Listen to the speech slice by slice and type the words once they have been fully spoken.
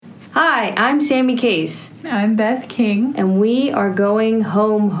Hi, I'm Sammy Case. I'm Beth King. And we are going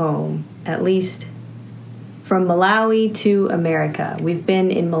home, at least from Malawi to America. We've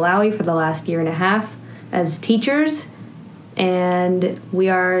been in Malawi for the last year and a half as teachers, and we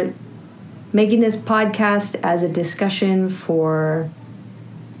are making this podcast as a discussion for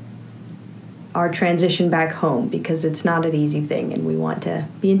our transition back home because it's not an easy thing, and we want to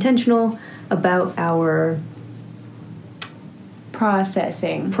be intentional about our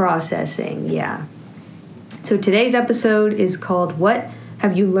processing, yeah. So today's episode is called What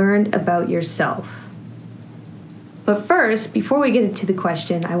Have You Learned About Yourself? But first, before we get into the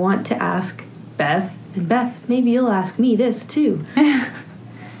question, I want to ask Beth, and Beth, maybe you'll ask me this too.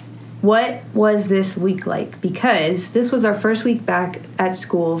 What was this week like? Because this was our first week back at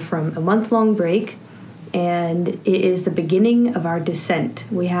school from a month-long break, and it is the beginning of our descent.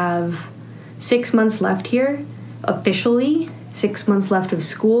 We have 6 months left here, officially, 6 months left of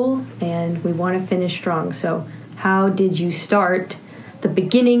school, and we want to finish strong. So how did you start the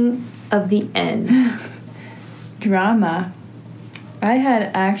beginning of the end? Drama. I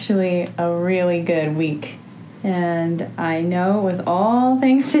had actually a really good week, and I know it was all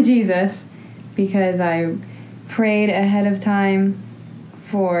thanks to Jesus because I prayed ahead of time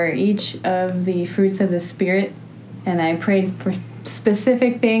for each of the fruits of the Spirit, and I prayed for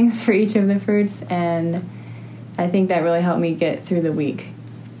specific things for each of the fruits, and I think that really helped me get through the week.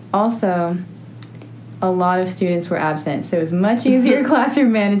 Also, a lot of students were absent, so it was much easier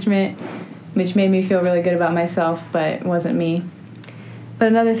classroom management, which made me feel really good about myself, but it wasn't me. But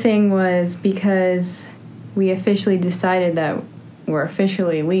another thing was because we officially decided that we're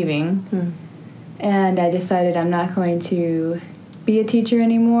officially leaving, and I decided I'm not going to be a teacher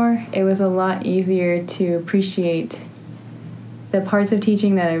anymore. It was a lot easier to appreciate the parts of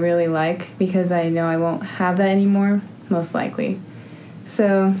teaching that I really like because I know I won't have that anymore, most likely.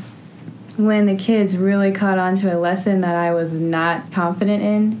 So when the kids really caught on to a lesson that I was not confident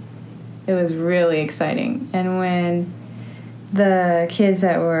in, it was really exciting. And when the kids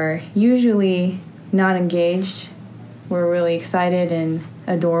that were usually not engaged were really excited and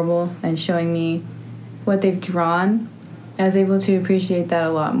adorable and showing me what they've drawn, I was able to appreciate that a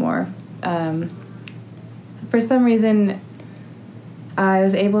lot more. For some reason, I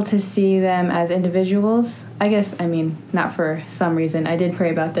was able to see them as individuals. Not for some reason. I did pray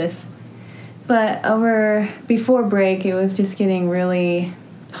about this. But before break, it was just getting really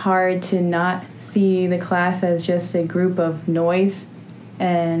hard to not see the class as just a group of noise.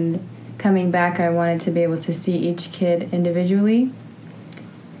 And coming back, I wanted to be able to see each kid individually.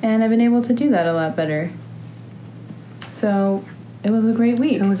 And I've been able to do that a lot better. So it was a great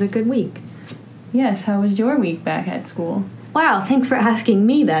week. So it was a good week. Yes, how was your week back at school? Wow, thanks for asking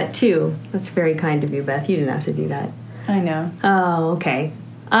me that, too. That's very kind of you, Beth. You didn't have to do that. I know. Oh, okay.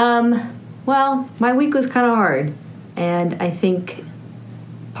 Well, my week was kind of hard. And I think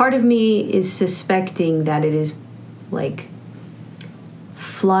part of me is suspecting that it is, like,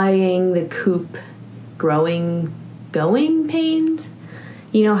 flying the coop, going pains.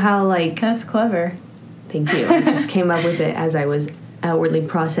 You know how, like... That's clever. Thank you. I just came up with it as I was outwardly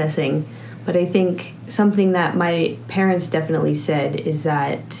processing. But I think something that my parents definitely said is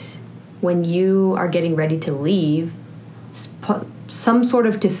that when you are getting ready to leave, some sort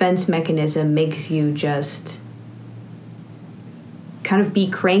of defense mechanism makes you just kind of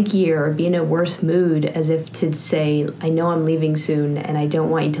be crankier or be in a worse mood, as if to say, I know I'm leaving soon and I don't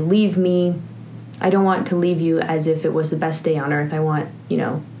want you to leave me. I don't want to leave you as if it was the best day on earth. I want,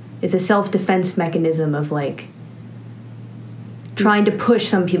 it's a self-defense mechanism of, like, trying to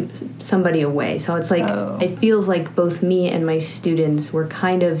push somebody away. So it's like, It feels like both me and my students were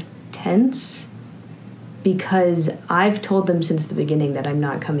kind of tense because I've told them since the beginning that I'm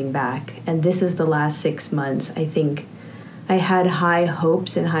not coming back. And this is the last 6 months. I think I had high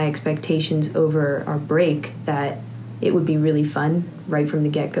hopes and high expectations over our break that it would be really fun right from the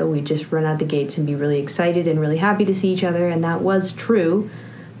get-go. We'd just run out the gates and be really excited and really happy to see each other. And that was true.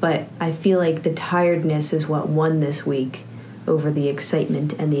 But I feel like the tiredness is what won this week over the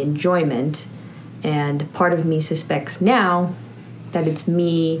excitement and the enjoyment. And part of me suspects now that it's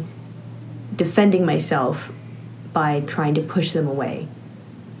me defending myself by trying to push them away.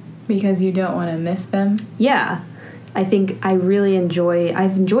 Because you don't want to miss them? Yeah. I think I've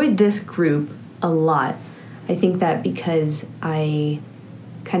enjoyed this group a lot. I think that because I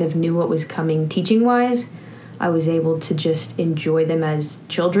kind of knew what was coming teaching-wise, I was able to just enjoy them as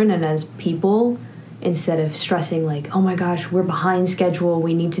children and as people instead of stressing like, oh my gosh, we're behind schedule,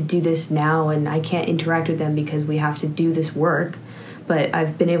 we need to do this now, and I can't interact with them because we have to do this work. but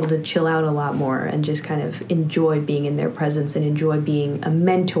I've been able to chill out a lot more and just kind of enjoy being in their presence and enjoy being a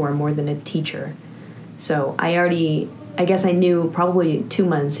mentor more than a teacher. So I guess I knew probably 2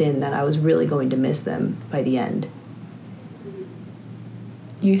 months in that I was really going to miss them by the end.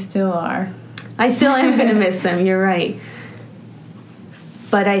 You still are. I still am going to miss them, you're right.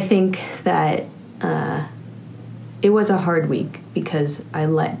 But I think that it was a hard week because I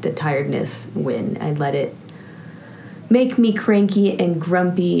let the tiredness win. I let it make me cranky and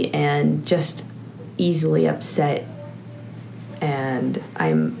grumpy and just easily upset. And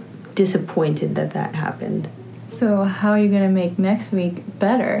I'm disappointed that happened. So how are you going to make next week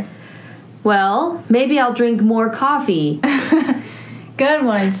better? Well, maybe I'll drink more coffee. Good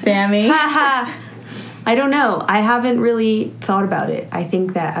one, Sammy. I don't know. I haven't really thought about it. I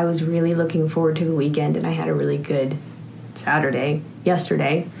think that I was really looking forward to the weekend, and I had a really good Saturday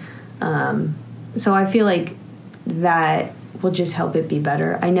yesterday. So I feel like that will just help it be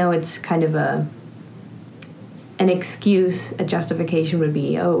better. I know it's kind of an excuse, a justification would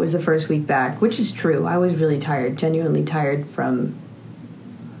be, oh, it was the first week back, which is true. I was really tired, genuinely tired from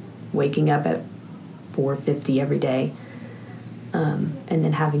waking up at 4:50 every day and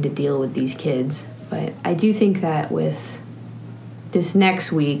then having to deal with these kids. But I do think that with this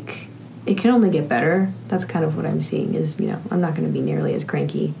next week, it can only get better. That's kind of what I'm seeing is, I'm not going to be nearly as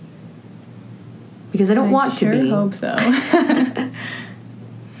cranky. Because I don't want to be. I sure hope so.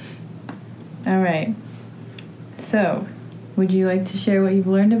 All right. So, would you like to share what you've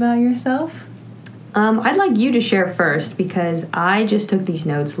learned about yourself? I'd like you to share first because I just took these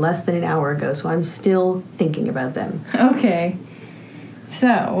notes less than an hour ago, so I'm still thinking about them. Okay.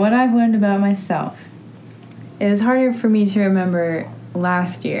 So, what I've learned about myself. It was harder for me to remember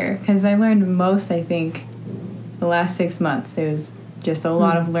last year because I learned most, I think, the last 6 months. It was just a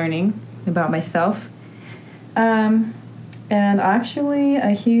lot of learning about myself. And actually, a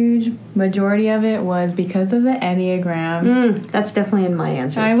huge majority of it was because of the Enneagram. That's definitely in my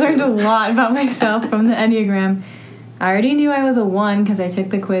answers. I learned a lot about myself from the Enneagram. I already knew I was a 1 because I took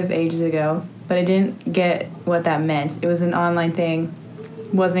the quiz ages ago, but I didn't get what that meant. It was an online thing.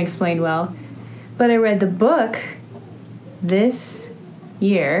 Wasn't explained well. But I read the book this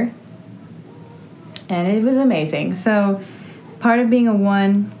year, and it was amazing. So part of being a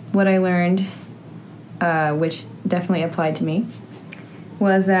 1, what I learned, which definitely applied to me,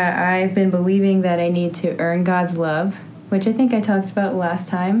 was that I've been believing that I need to earn God's love, which I think I talked about last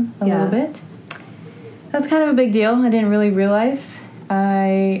time a little bit. That's kind of a big deal. I didn't really realize.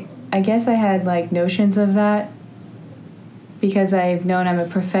 I guess I had notions of that because I've known I'm a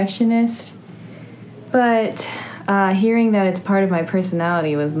perfectionist. But hearing that it's part of my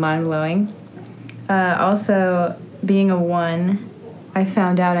personality was mind-blowing. Also, being a 1, I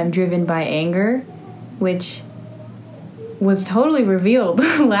found out I'm driven by anger, which was totally revealed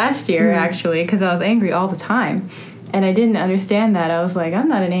last year, actually, because I was angry all the time. And I didn't understand that. I was like, I'm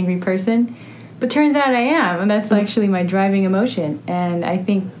not an angry person. But turns out I am, and that's actually my driving emotion. And I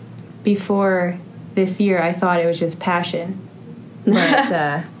think before this year, I thought it was just passion.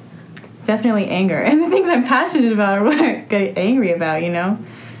 But definitely anger. And the things I'm passionate about are what I get angry about,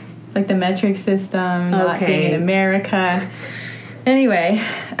 Like the metric system, not being in America. Anyway,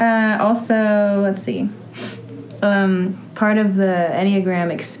 also, let's see. Part of the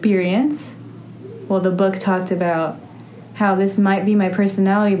Enneagram experience, the book talked about how this might be my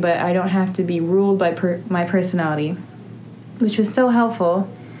personality, but I don't have to be ruled by my personality, which was so helpful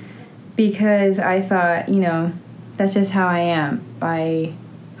because I thought, that's just how I am.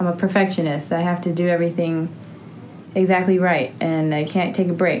 I'm a perfectionist. I have to do everything exactly right, and I can't take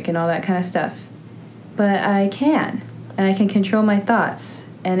a break and all that kind of stuff. But I can, and I can control my thoughts.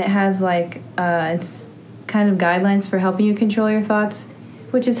 And it has it's kind of guidelines for helping you control your thoughts,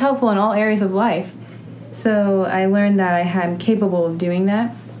 which is helpful in all areas of life. So I learned that I am capable of doing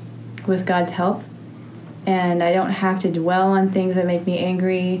that with God's help, and I don't have to dwell on things that make me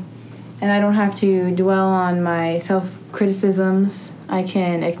angry, and I don't have to dwell on my self-criticisms. I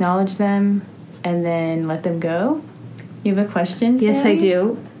can acknowledge them and then let them go. You have a question, Sammy? Yes, I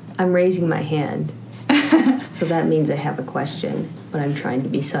do. I'm raising my hand. So that means I have a question, but I'm trying to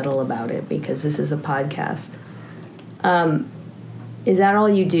be subtle about it because this is a podcast. Is that all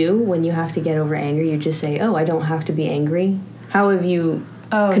you do when you have to get over anger? You just say, I don't have to be angry? How have you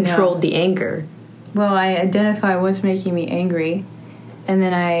controlled the anger? Well, I identify what's making me angry, and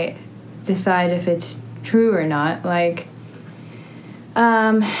then I decide if it's true or not.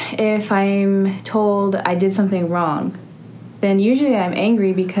 If I'm told I did something wrong, then usually I'm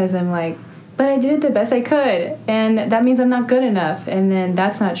angry because I'm like, but I did the best I could, and that means I'm not good enough, and then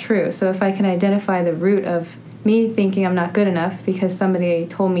that's not true. So if I can identify the root of me thinking I'm not good enough because somebody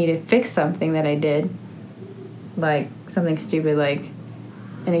told me to fix something that I did, like something stupid like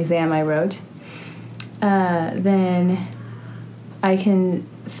an exam I wrote, then I can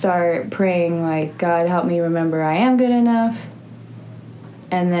start praying like, God, help me remember I am good enough,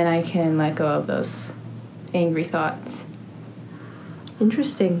 and then I can let go of those angry thoughts.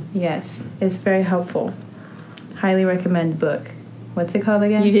 Interesting. Yes, it's very helpful. Highly recommend the book. What's it called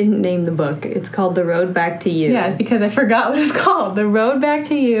again? You didn't name the book. It's called The Road Back to You. Yeah, because I forgot what it's called. The Road Back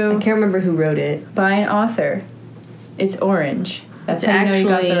to You. I can't remember who wrote it. By an author. It's orange. That's It's how you know you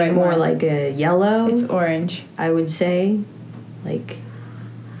got the right more one. like a yellow. It's orange. I would say, like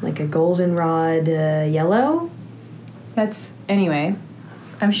a goldenrod yellow. Anyway,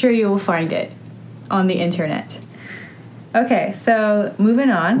 I'm sure you will find it on the internet. Okay, so moving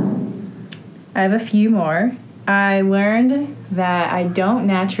on. I have a few more. I learned that I don't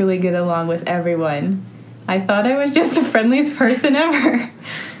naturally get along with everyone. I thought I was just the friendliest person ever.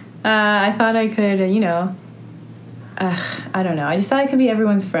 I thought I could, I don't know. I just thought I could be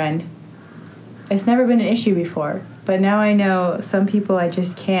everyone's friend. It's never been an issue before. But now I know some people I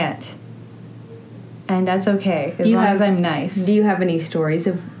just can't. And that's okay, as long as I'm nice. Do you have any stories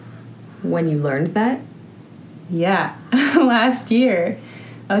of when you learned that? Yeah. Last year,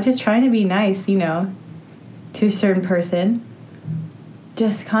 I was just trying to be nice, to a certain person.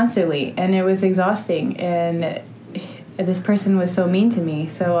 Just constantly. And it was exhausting. And this person was so mean to me.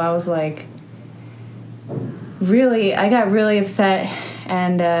 So I was like, I got really upset.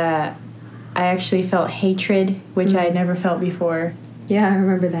 And I actually felt hatred, which I had never felt before. Yeah, I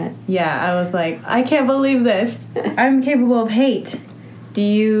remember that. Yeah, I was like, I can't believe this. I'm capable of hate.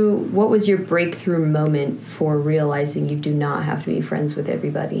 What was your breakthrough moment for realizing you do not have to be friends with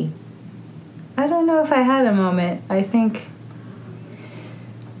everybody? I don't know if I had a moment. I think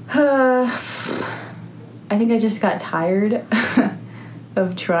I just got tired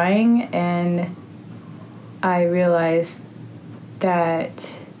of trying, and I realized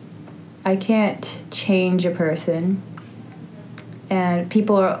that I can't change a person. And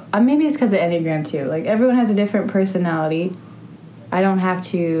people are, maybe it's because of Enneagram too. Like, everyone has a different personality. I don't have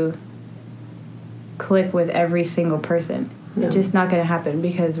to click with every single person. No. It's just not going to happen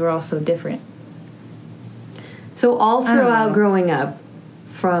because we're all so different. So all throughout growing up,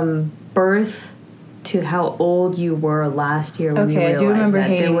 from birth to how old you were last year when you realized I do remember that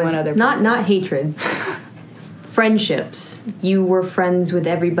hating there was one other person. Not hatred. Friendships. You were friends with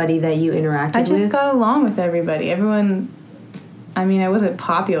everybody that you interacted with? I just got along with everybody. Everyone... I wasn't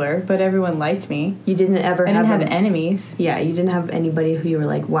popular, but everyone liked me. You didn't ever I didn't have enemies. Yeah, you didn't have anybody who you were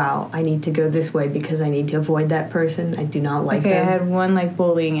like, wow, I need to go this way because I need to avoid that person. I do not like them. I had one,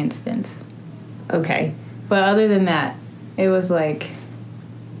 bullying instance. Okay. But other than that, it was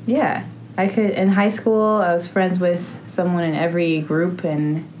yeah. I could... In high school, I was friends with someone in every group,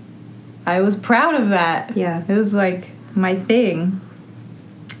 and I was proud of that. Yeah. It was, my thing.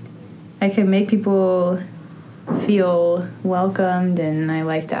 I could make people feel welcomed, and I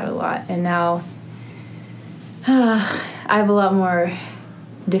like that a lot. And now I have a lot more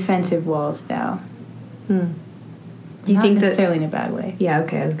defensive walls now. Do you Not think necessarily in a bad way? Yeah,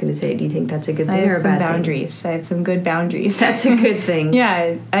 okay, I was going to say, do you think that's a good thing or a bad thing? I have some boundaries. I have some good boundaries. That's a good thing.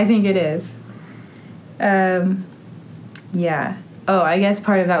 Yeah, I think it is. Yeah. Oh, I guess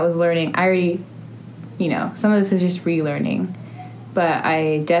part of that was learning. I already, some of this is just relearning. But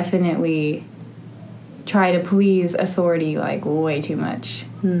I definitely try to please authority way too much.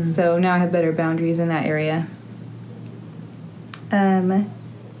 So now I have better boundaries in that area. I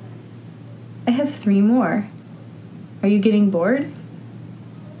have 3 more. Are you getting bored?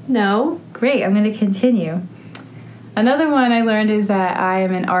 No. Great, I'm going to continue. Another one I learned is that I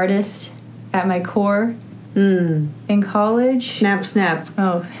am an artist at my core. In college. Snap, snap.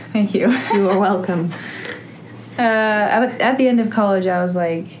 Oh, thank you. You are welcome. At the end of college, I was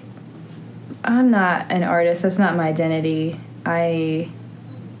like, I'm not an artist. That's not my identity. I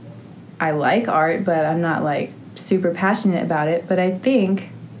like art, but I'm not super passionate about it. But I think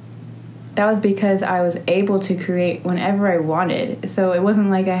that was because I was able to create whenever I wanted. So it wasn't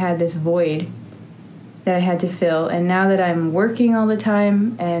like I had this void that I had to fill. And now that I'm working all the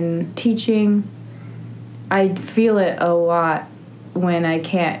time and teaching, I feel it a lot when I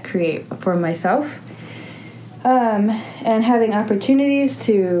can't create for myself. And having opportunities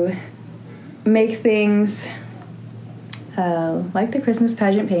to make things like the Christmas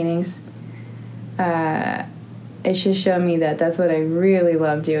pageant paintings, it's just shown me that that's what I really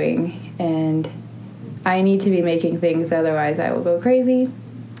love doing, and I need to be making things, otherwise I will go crazy.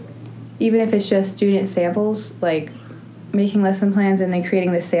 Even if it's just student samples, making lesson plans and then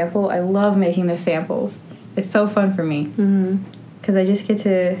creating the sample. I love making the samples. it's so fun for me. Because I just get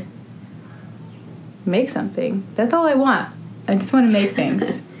to make something. That's all I want. I just want to make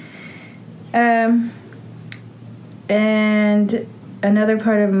things. And another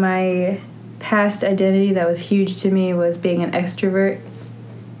part of my past identity that was huge to me was being an extrovert.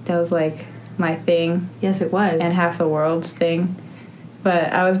 That was like my thing. Yes, it was. And half the world's thing.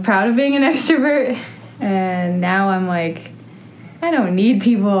 But I was proud of being an extrovert. And now I'm like, I don't need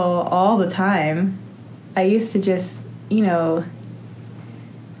people all the time. I used to just, like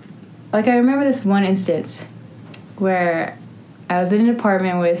I remember this one instance where I was in an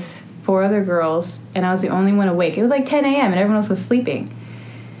apartment with 4 other girls and I was the only one awake. It was like 10 a.m. and everyone else was sleeping.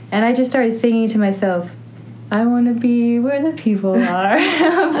 And I just started singing to myself, I want to be where the people are.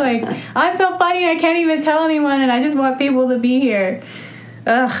 And I was like, I'm so funny, I can't even tell anyone, and I just want people to be here.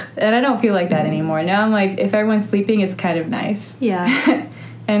 Ugh. And I don't feel like that anymore. Now I'm like, if everyone's sleeping, it's kind of nice. Yeah.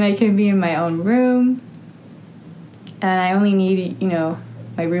 And I can be in my own room. And I only need,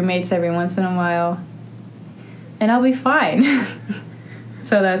 my roommates every once in a while. And I'll be fine.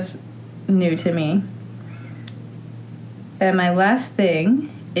 So that's new to me. And my last thing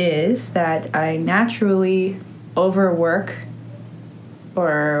is that I naturally overwork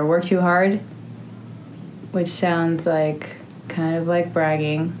or work too hard, which sounds like kind of like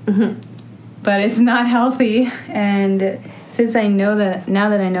bragging. But it's not healthy. And since I know that, now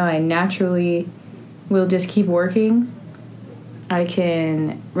that I know I naturally will just keep working, I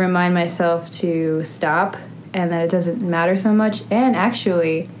can remind myself to stop and that it doesn't matter so much. And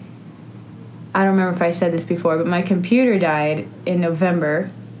actually, I don't remember if I said this before, but my computer died in November.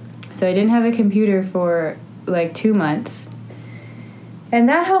 So I didn't have a computer for like 2 months. And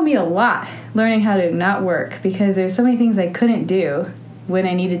that helped me a lot, learning how to not work, because there's so many things I couldn't do when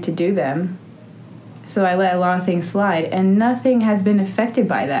I needed to do them. So I let a lot of things slide, and nothing has been affected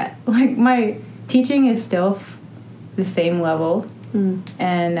by that. Like, my teaching is still the same level,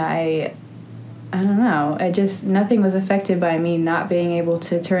 and I don't know, nothing was affected by me not being able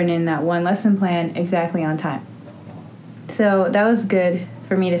to turn in that one lesson plan exactly on time. So that was good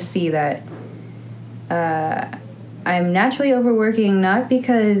for me to see that I'm naturally overworking, not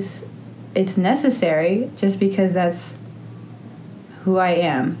because it's necessary, just because that's who I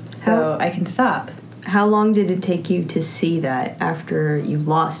am. So I can stop. How long did it take you to see that after you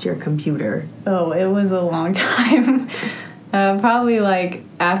lost your computer? Oh, it was a long time. Probably like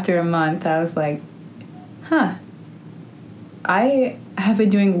after a month, I was like, I have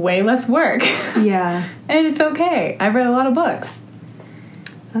been doing way less work. Yeah. And it's okay. I've read a lot of books.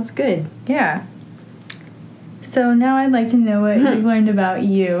 That's good. Yeah. So now I'd like to know what you've learned about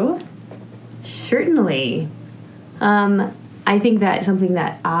you. Certainly. I think that something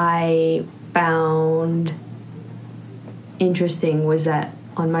that I found interesting was that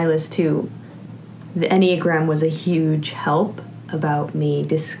on my list too, the Enneagram was a huge help about me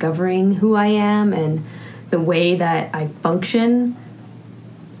discovering who I am and the way that I function.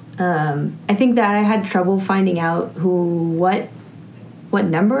 I think that I had trouble finding out what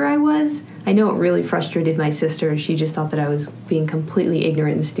number I was. I know it really frustrated my sister. She just thought that I was being completely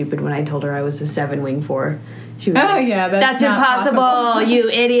ignorant and stupid when I told her I was a 7 wing 4. She was like, yeah, that's impossible, possible. you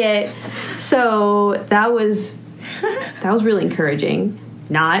idiot. So that was really encouraging.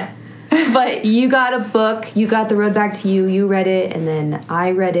 Not. But you got a book, you got The Road Back to You, you read it, and then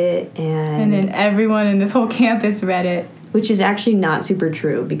I read it, and then everyone in this whole campus read it. Which is actually not super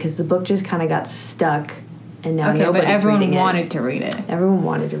true, because the book just kind of got stuck, and now nobody's reading it. But everyone wanted to read it. Everyone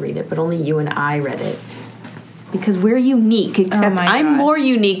wanted to read it, but only you and I read it. Because we're unique, except I'm more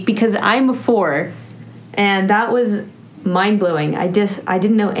unique because I'm a 4. And that was mind-blowing. I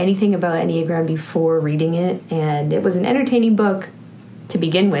didn't know anything about Enneagram before reading it, and it was an entertaining book to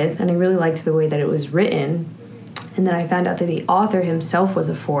begin with, and I really liked the way that it was written. And then I found out that the author himself was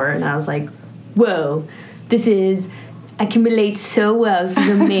a 4, and I was like, whoa, I can relate so well, this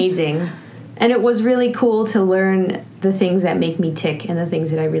is amazing. And it was really cool to learn the things that make me tick and the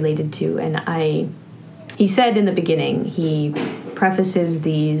things that I related to. And he said in the beginning, he prefaces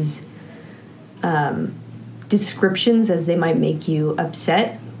these descriptions as they might make you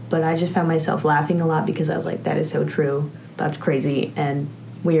upset, but I just found myself laughing a lot because I was like, that is so true. That's crazy and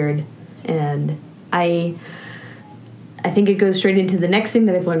weird. And I think it goes straight into the next thing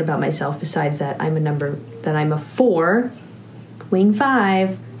that I've learned about myself, besides that I'm a 4, wing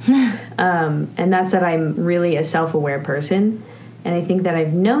 5, and that's that I'm really a self-aware person. And I think that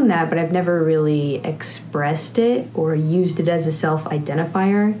I've known that, but I've never really expressed it or used it as a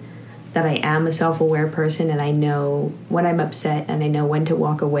self-identifier, that I am a self-aware person, and I know when I'm upset and I know when to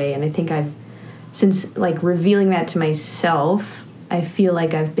walk away. And I think since like revealing that to myself, I feel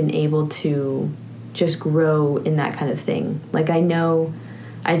like I've been able to just grow in that kind of thing. Like, I know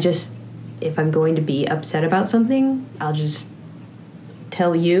if I'm going to be upset about something, I'll just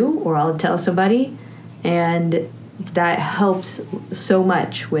tell you or I'll tell somebody, and that helps so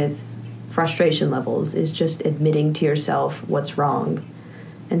much with frustration levels, is just admitting to yourself what's wrong.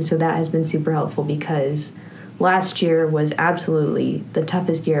 And so that has been super helpful, because last year was absolutely the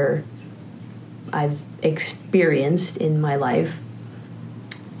toughest year I've experienced in my life.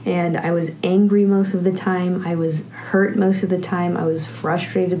 And I was angry most of the time. I was hurt most of the time. I was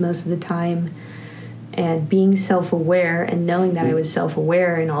frustrated most of the time. And being self-aware and knowing that I was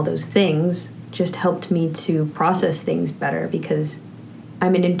self-aware and all those things just helped me to process things better, because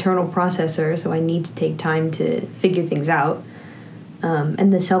I'm an internal processor, so I need to take time to figure things out.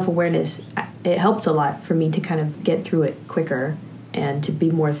 And the self-awareness, it helps a lot for me to kind of get through it quicker and to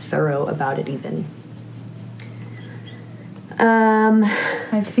be more thorough about it even.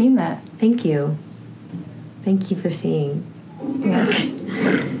 I've seen that. Thank you. Thank you for seeing. Yes.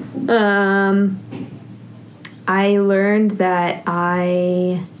 I learned that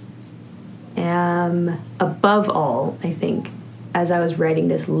I am, above all, I think, as I was writing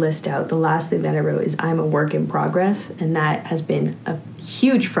this list out, the last thing that I wrote is I'm a work in progress, and that has been a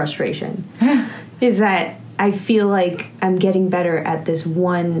huge frustration, is that I feel like I'm getting better at this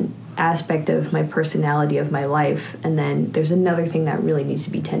one aspect of my personality, of my life, and then there's another thing that really needs to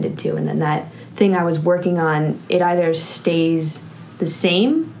be tended to, and then that thing I was working on, it either stays the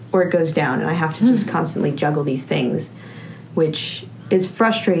same or it goes down, and I have to just constantly juggle these things, which is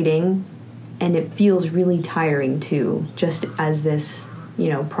frustrating, and it feels really tiring too, just as this,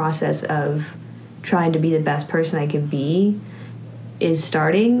 process of trying to be the best person I can be is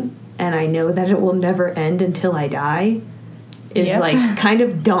starting, and I know that it will never end until I die, is like kind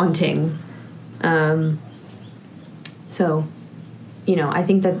of daunting. So, I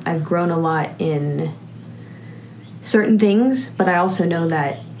think that I've grown a lot in certain things, but I also know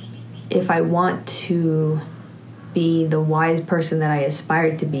that if I want to be the wise person that I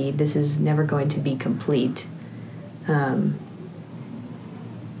aspire to be, this is never going to be complete. So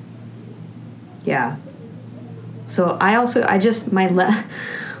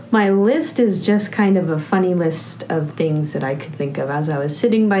my list is just kind of a funny list of things that I could think of. As I was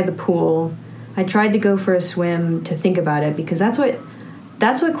sitting by the pool, I tried to go for a swim to think about it, because that's what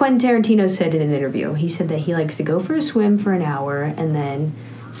Quentin Tarantino said in an interview. He said that he likes to go for a swim for an hour and then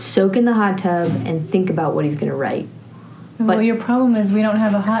soak in the hot tub and think about what he's going to write. Well, your problem is we don't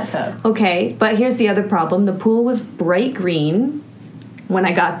have a hot tub. Okay, but here's the other problem. The pool was bright green when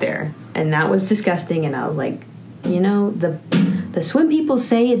I got there, and that was disgusting, and I was like, the swim people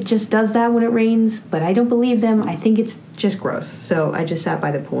say it just does that when it rains, but I don't believe them. I think it's just gross. So I just sat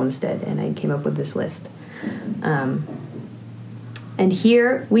by the pool instead, and I came up with this list. And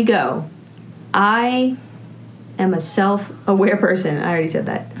here we go. I am a self-aware person. I already said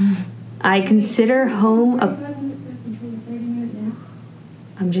that. I consider home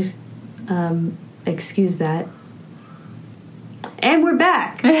excuse that. And we're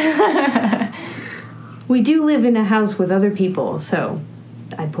back. We do live in a house with other people, so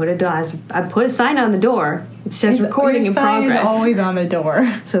I put a sign on the door. It says recording in progress. Sign is always on the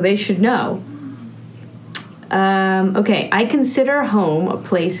door, so they should know. Okay, I consider home a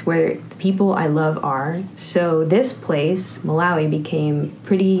place where the people I love are. So this place, Malawi, became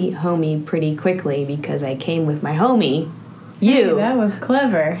pretty homey pretty quickly because I came with my homie, you. Hey, that was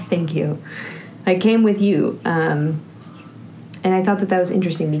clever. Thank you. I came with you, and I thought that was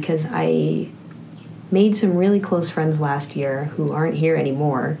interesting because I made some really close friends last year who aren't here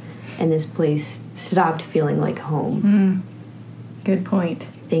anymore, and this place stopped feeling like home. Good point.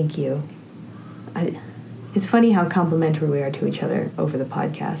 Thank you. It's funny how complimentary we are to each other over the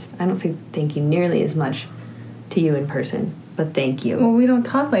podcast. I don't say thank you nearly as much to you in person, but thank you. Well, we don't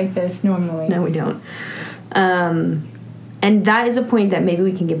talk like this normally. No, we don't. And that is a point that maybe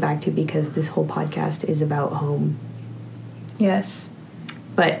we can get back to, because this whole podcast is about home. Yes.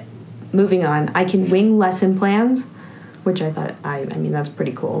 But moving on, I can wing lesson plans, which I thought, I mean, that's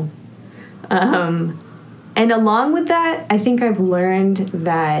pretty cool. And along with that, I think I've learned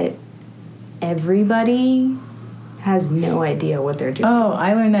that everybody has no idea what they're doing. Oh,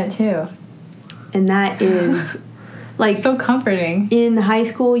 I learned that too. And that is like so comforting. In high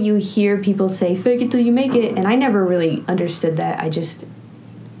school, you hear people say, fake it till you make it. And I never really understood that. I just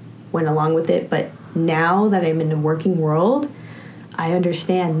went along with it. But now that I'm in the working world, I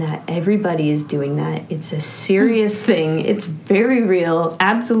understand that everybody is doing that. It's a serious thing. It's very real.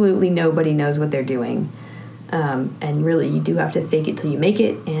 Absolutely nobody knows what they're doing. And really, you do have to fake it till you make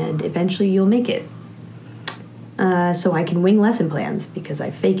it, and eventually you'll make it. So I can wing lesson plans because I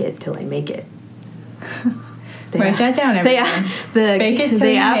fake it till I make it. Write that down, everyone.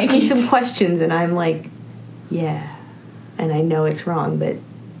 They ask me some questions, and I'm like, yeah. And I know it's wrong, but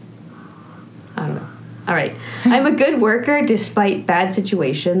I don't know. All right. I'm a good worker despite bad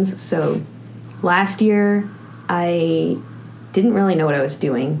situations. So last year, I didn't really know what I was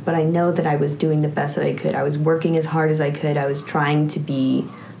doing, but I know that I was doing the best that I could. I was working as hard as I could. I was trying to be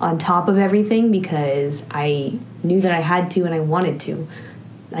on top of everything because I knew that I had to and I wanted to.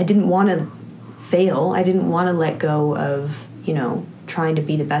 I didn't want to fail. I didn't want to let go of, trying to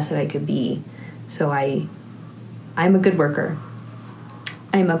be the best that I could be. So I'm a good worker.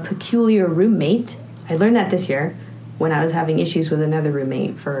 I'm a peculiar roommate. I learned that this year when I was having issues with another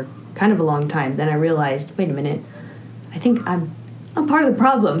roommate for kind of a long time. Then I realized, wait a minute, I think I'm part of the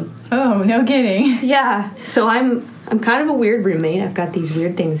problem. Oh, no kidding. Yeah. So I'm kind of a weird roommate. I've got these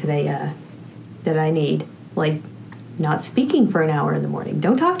weird things that I need, like not speaking for an hour in the morning.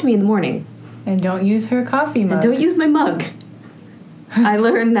 Don't talk to me in the morning. And don't use her coffee mug. And don't use my mug. I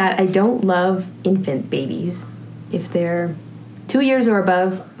learned that I don't love infant babies. If they're 2 years or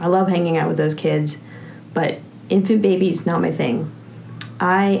above, I love hanging out with those kids. But infant babies, not my thing.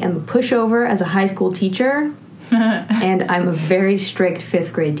 I am a pushover as a high school teacher. And I'm a very strict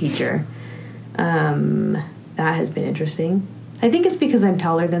 5th grade teacher. That has been interesting. I think it's because I'm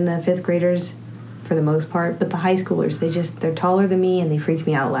taller than the 5th graders for the most part. But the high schoolers, they're taller than me, and they freaked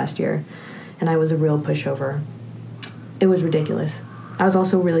me out last year. And I was a real pushover. It was ridiculous. I was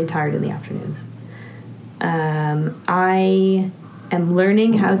also really tired in the afternoons. I am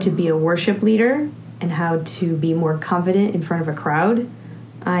learning how to be a worship leader and how to be more confident in front of a crowd.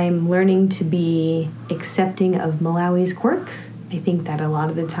 I'm learning to be accepting of Malawi's quirks. I think that not a lot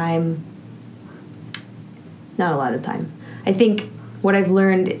of the time. I think what I've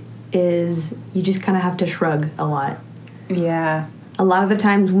learned is you just kind of have to shrug a lot. Yeah. A lot of the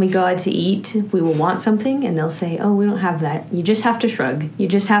times when we go out to eat, we will want something, and they'll say, oh, we don't have that. You just have to shrug. You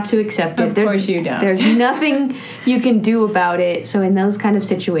just have to accept it. Of course you don't. There's nothing you can do about it. So in those kind of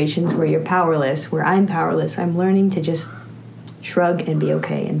situations where you're powerless, where I'm powerless, I'm learning to just shrug and be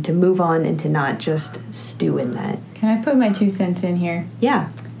okay and to move on and to not just stew in that. Can I put my 2 cents in here? Yeah.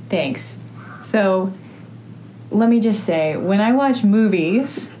 Thanks. So let me just say, when I watch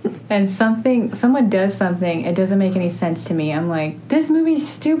movies and someone does something, it doesn't make any sense to me. I'm like, this movie's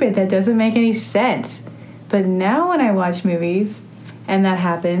stupid. That doesn't make any sense. But now when I watch movies and that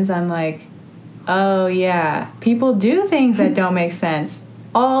happens, I'm like, oh yeah, people do things that don't make sense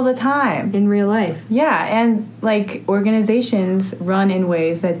all the time. In real life. Yeah, and like organizations run in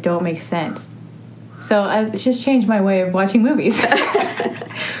ways that don't make sense. So it's just changed my way of watching movies.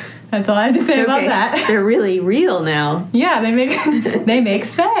 That's all I have to say about that. They're really real now. Yeah, they make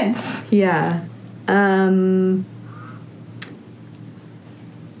sense. Yeah. Let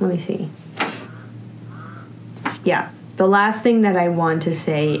me see. Yeah. The last thing that I want to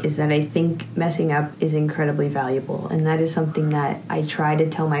say is that I think messing up is incredibly valuable, and that is something that I try to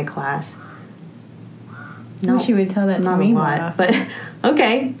tell my class. I wish you would tell that to me more often. But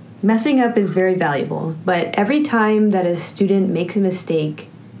okay, messing up is very valuable. But every time that a student makes a mistake,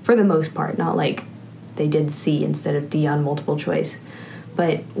 for the most part, not like they did C instead of D on multiple choice,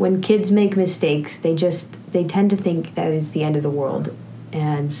 but when kids make mistakes, they tend to think that it's the end of the world.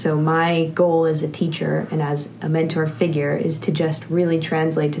 And so my goal as a teacher and as a mentor figure is to just really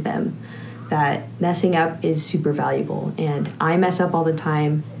translate to them that messing up is super valuable. And I mess up all the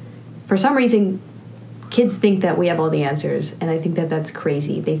time. For some reason, kids think that we have all the answers, and I think that that's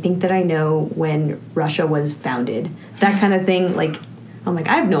crazy. They think that I know when Russia was founded. That kind of thing, like, I'm like,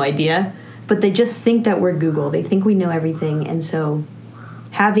 I have no idea. But they just think that we're Google. They think we know everything. And so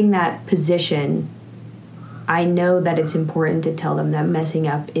having that position, I know that it's important to tell them that messing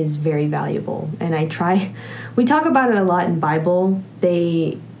up is very valuable. And we talk about it a lot in Bible.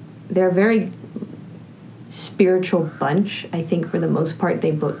 They're a very spiritual bunch. I think for the most part,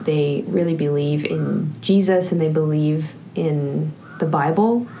 they really believe in Jesus and they believe in the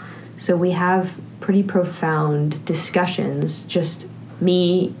Bible. So we have pretty profound discussions, just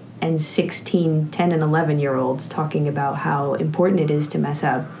me and 16, 10, and 11-year-olds talking about how important it is to mess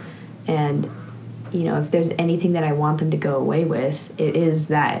up. And, if there's anything that I want them to go away with, it is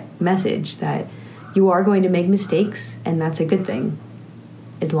that message that you are going to make mistakes, and that's a good thing,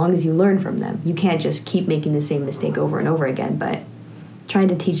 as long as you learn from them. You can't just keep making the same mistake over and over again, but trying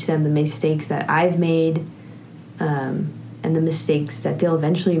to teach them the mistakes that I've made and the mistakes that they'll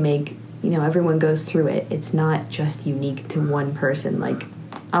eventually make. Everyone goes through it. It's not just unique to one person. Like,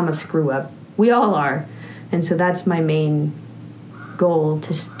 I'm a screw up. We all are. And so that's my main goal,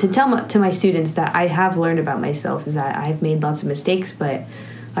 to tell to my students that I have learned about myself, is that I've made lots of mistakes, but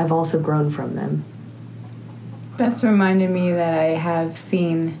I've also grown from them. That's reminded me that I have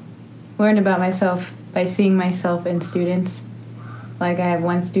learned about myself by seeing myself in students. Like, I have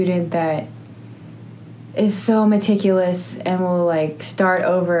one student that is so meticulous and will, like, start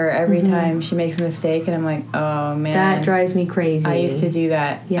over every time she makes a mistake, and I'm like, oh, man. That drives me crazy. I used to do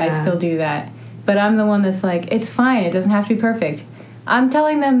that. Yeah. I still do that. But I'm the one that's like, it's fine. It doesn't have to be perfect. I'm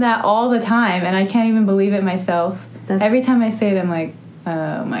telling them that all the time, and I can't even believe it myself. Every time I say it, I'm like,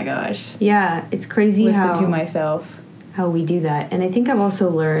 oh, my gosh. Yeah, it's crazy Listen to myself. How we do that. And I think I've also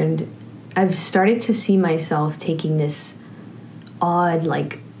learned, I've started to see myself taking this odd,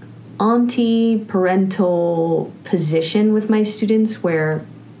 like, auntie parental position with my students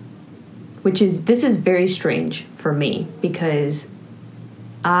this is very strange for me, because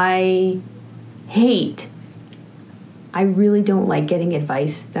I really don't like getting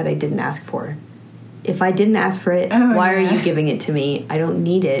advice that I didn't ask for. If I didn't ask for it, why are you giving it to me? I don't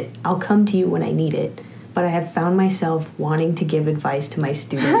need it. I'll come to you when I need it. But I have found myself wanting to give advice to my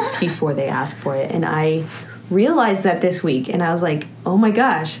students before they ask for it. And I realized that this week, and I was like, oh my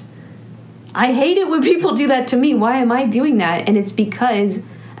gosh, I hate it when people do that to me. Why am I doing that? And it's because,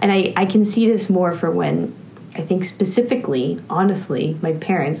 and I can see this more for when, I think specifically, honestly, my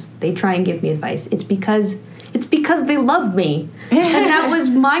parents, they try and give me advice. It's because they love me. And that was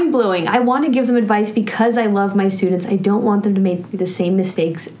mind-blowing. I want to give them advice because I love my students. I don't want them to make the same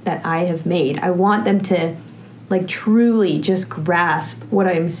mistakes that I have made. I want them to, like, truly just grasp what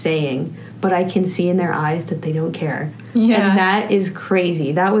I'm saying. But I can see in their eyes that they don't care. Yeah. And that is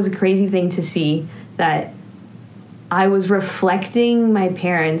crazy. That was a crazy thing to see, that I was reflecting my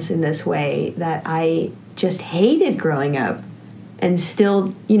parents in this way that I just hated growing up. And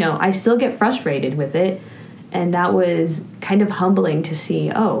still, I still get frustrated with it. And that was kind of humbling to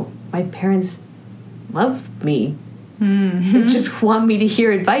see, oh, my parents love me. Mm-hmm. They just want me to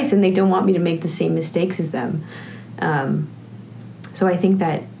hear advice, and they don't want me to make the same mistakes as them. So I think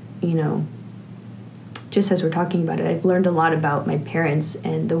that, just as we're talking about it, I've learned a lot about my parents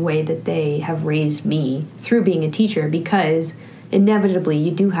and the way that they have raised me through being a teacher, because inevitably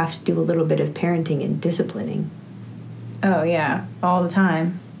you do have to do a little bit of parenting and disciplining. Oh, yeah. All the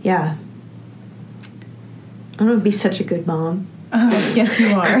time. Yeah. I'm going to be such a good mom. Oh, yes,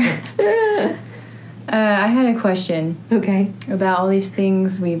 you are. I had a question. Okay. About all these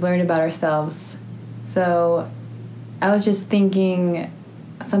things we've learned about ourselves. So I was just thinking,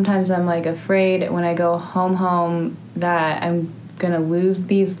 sometimes I'm, like, afraid when I go home that I'm going to lose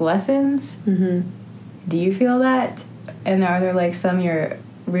these lessons. Mm-hmm. Do you feel that? And are there, like, some you're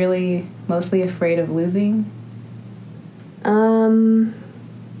really mostly afraid of losing?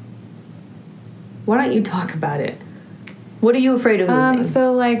 Why don't you talk about it? What are you afraid of losing?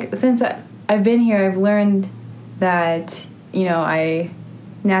 So, like, since I've been here, I've learned that, I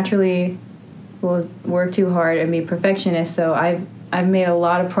naturally will work too hard and be perfectionist. So I've made a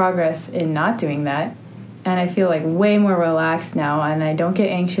lot of progress in not doing that. And I feel, like, way more relaxed now. And I don't get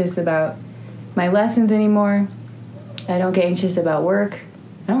anxious about my lessons anymore. I don't get anxious about work.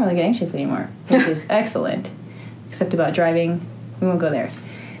 I don't really get anxious anymore, which is excellent. Except about driving. We won't go there.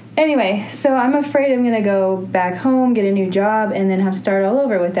 Anyway, so I'm afraid I'm going to go back home, get a new job, and then have to start all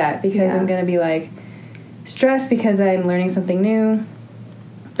over with that, because I'm going to be, like, stressed because I'm learning something new.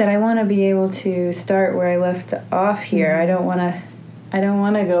 That I want to be able to start where I left off here. Mm-hmm. I don't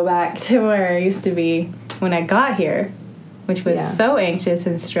want to go back to where I used to be when I got here, which was so anxious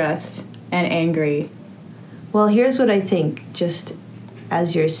and stressed and angry. Well, here's what I think, just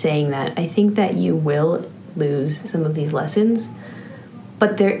as you're saying that. I think that you will lose some of these lessons,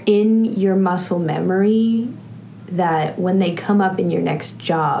 but they're in your muscle memory that when they come up in your next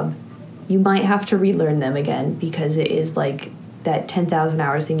job, you might have to relearn them again, because it is like that 10,000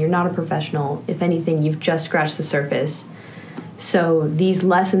 hours thing. You're not a professional. If anything, you've just scratched the surface. So these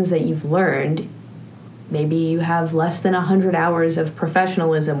lessons that you've learned, maybe you have less than 100 hours of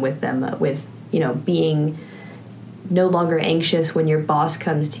professionalism with them, with, being no longer anxious when your boss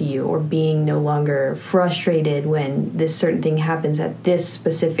comes to you, or being no longer frustrated when this certain thing happens at this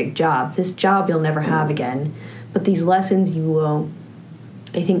specific job. This job you'll never have again. But these lessons you will,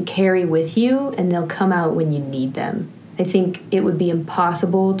 I think, carry with you, and they'll come out when you need them. I think it would be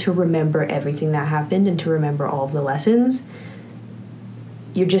impossible to remember everything that happened and to remember all of the lessons.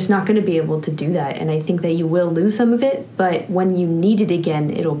 You're just not going to be able to do that. And I think that you will lose some of it, but when you need it again,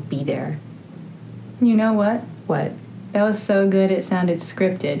 it'll be there. You know what? What? That was so good it sounded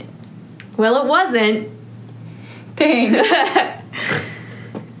scripted. Well, it wasn't. Thanks.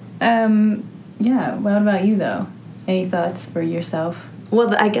 Yeah, what about you, though? Any thoughts for yourself?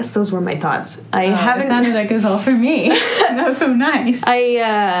 Well, I guess those were my thoughts. I haven't. It sounded like it was all for me. That was so nice.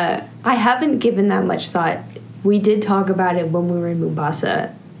 I haven't given that much thought we did talk about it when we were in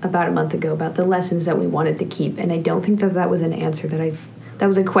Mombasa about a month ago, about the lessons that we wanted to keep. And I don't think that was an answer that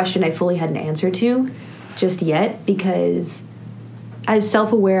was a question I fully had an answer to just yet, because as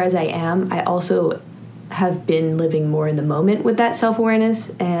self-aware as I am, I also have been living more in the moment with that self-awareness,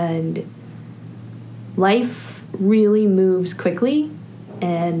 and life really moves quickly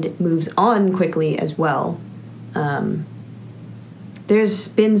and moves on quickly as well. There's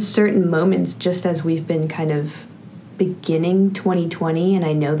been certain moments just as we've been kind of beginning 2020, and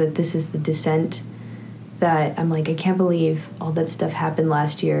I know that this is the descent, that I'm like, I can't believe all that stuff happened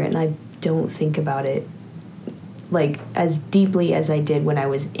last year, and I don't think about it like as deeply as I did when I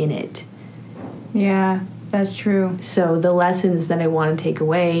was in it. Yeah, that's true. So the lessons that I want to take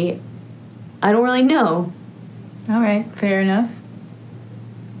away, I don't really know. All right, fair enough.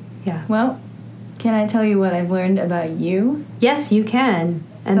 Yeah. Well, can I tell you what I've learned about you? Yes, you can.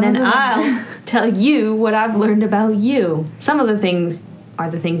 And then I'll tell you what I've learned about you. Some of the things are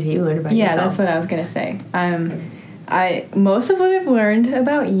the things that you learned about yourself. Yeah, that's what I was going to say. Most of what I've learned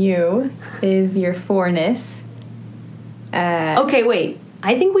about you is your fourness. Okay, wait.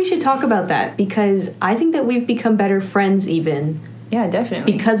 I think we should talk about that, because I think that we've become better friends even. Yeah,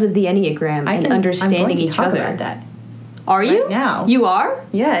 definitely. Because of the Enneagram and understanding each other. I'm going to talk about that. Are you? Right now. You are?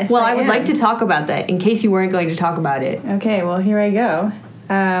 Yes, well, I would like to talk about that in case you weren't going to talk about it. Okay, well, here I go.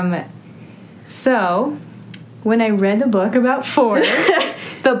 So, when I read the book about fours...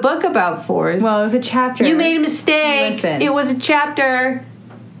 The book about fours? Well, it was a chapter. You made a mistake. Listen. It was a chapter.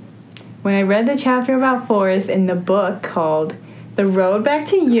 When I read the chapter about fours in the book called The Road Back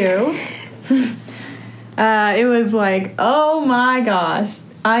to You, it was like, oh my gosh,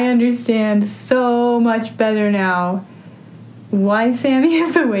 I understand so much better now why Sammy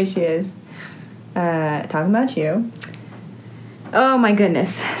is the way she is. Talking about you. Oh my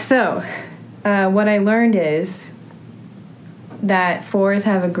goodness. So, what I learned is that fours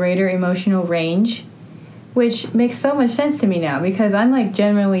have a greater emotional range, which makes so much sense to me now, because I'm like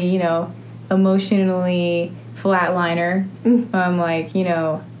generally, emotionally flatliner. I'm like,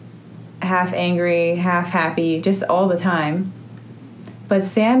 half angry, half happy, just all the time. But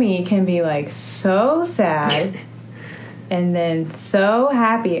Sammy can be like so sad and then so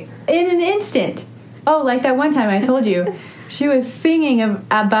happy in an instant. Oh, like that one time I told you, she was singing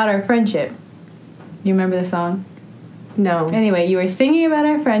about our friendship. Do you remember the song? No. Anyway, you were singing about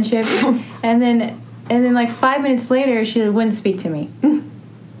our friendship, and then like 5 minutes later, she wouldn't speak to me.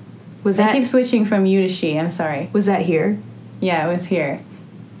 I keep switching from you to she. I'm sorry. Was that here? Yeah, it was here.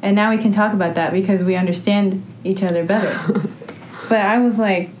 And now we can talk about that because we understand each other better. But I was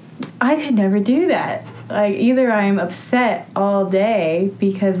like, I could never do that. Like, either I'm upset all day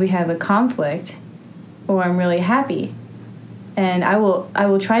because we have a conflict, or I'm really happy. And I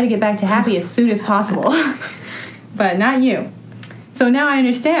will try to get back to happy as soon as possible. But not you. So now I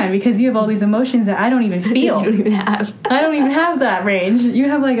understand, because you have all these emotions that I don't even feel. You don't even have. I don't even have that range. You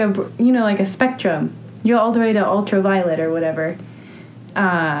have like a spectrum. You're all the way to ultraviolet or whatever.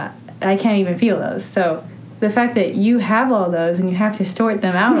 I can't even feel those. So the fact that you have all those and you have to sort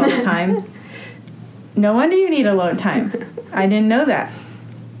them out all the time, no wonder you need alone time. I didn't know that.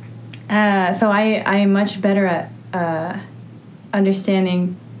 So I am much better at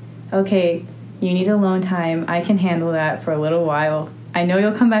understanding, okay, you need alone time. I can handle that for a little while. I know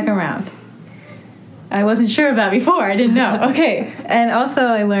you'll come back around. I wasn't sure about before. I didn't know. Okay. And also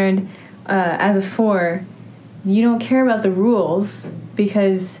I learned, as a 4, you don't care about the rules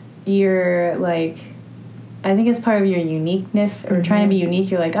because you're like, I think it's part of your uniqueness, or trying to be unique.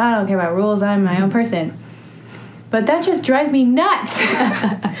 You're like, I don't care about rules. I'm my own person. But that just drives me nuts.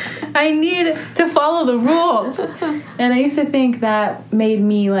 I need to follow the rules. And I used to think that made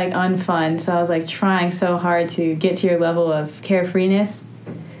me like unfun. So I was like trying so hard to get to your level of carefreeness.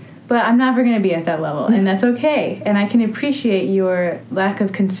 But I'm never going to be at that level. And that's okay. And I can appreciate your lack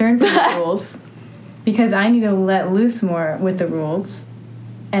of concern for the rules, because I need to let loose more with the rules.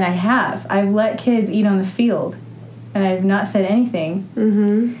 And I have. I've let kids eat on the field. And I've not said anything.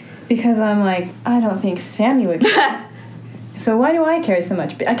 Mm-hmm. Because I'm like, I don't think Sammy would care. So why do I care so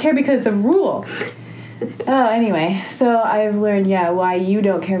much? I care because it's a rule. Anyway, so I've learned, why you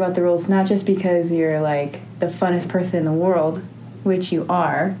don't care about the rules, not just because you're like the funnest person in the world, which you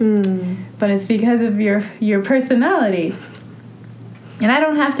are, but it's because of your personality. And I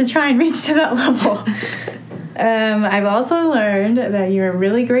don't have to try and reach to that level. I've also learned that you're a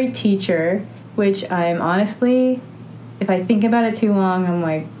really great teacher, which I'm honestly, if I think about it too long, I'm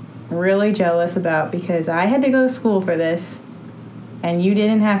like, really jealous about, because I had to go to school for this and you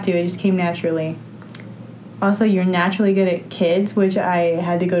didn't have to. It just came naturally. Also, you're naturally good at kids, which I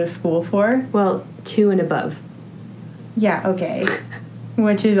had to go to school for. Well, 2 and above. Yeah, okay.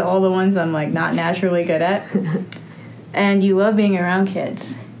 Which is all the ones I'm, like, not naturally good at. And you love being around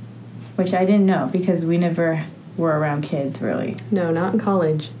kids, which I didn't know because we never were around kids, really. No, not in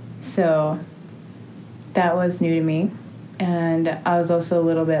college. So that was new to me. And I was also a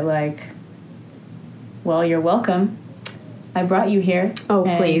little bit like, well, you're welcome. I brought you here. Oh,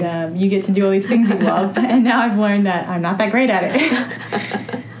 and, please. You get to do all these things you love. And now I've learned that I'm not that great at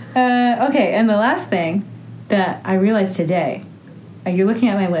it. Okay, and the last thing that I realized today, you're looking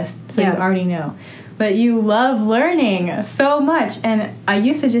at my list, so Yeah. you already know. But you love learning so much. And I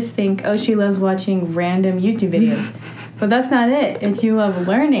used to just think, oh, she loves watching random YouTube videos. But that's not it. It's you love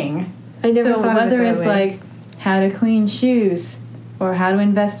learning. I never so thought of it whether that it's way. like how to clean shoes or how to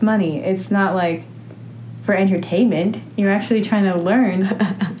invest money, it's not like for entertainment. You're actually trying to learn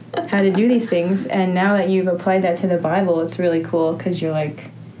how to do these things. And now that you've applied that to the Bible, it's really cool because you're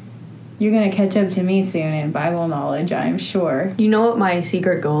like, you're going to catch up to me soon in Bible knowledge, I'm sure. You know what my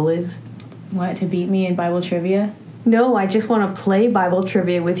secret goal is? What, to beat me in Bible trivia? No, I just want to play Bible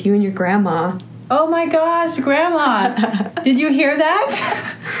trivia with you and your grandma. Oh my gosh, Grandma! Did you hear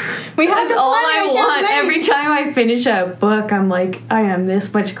that? We have That's to all play, I can't want. wait. Every time I finish a book, I'm like, I am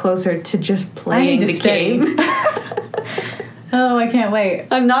this much closer to just playing to the study. game. Oh, I can't wait.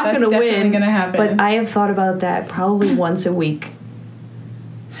 I'm not That's going to definitely win, gonna happen. but I have thought about that probably once a week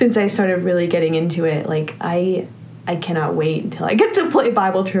since I started really getting into it. Like, I cannot wait until I get to play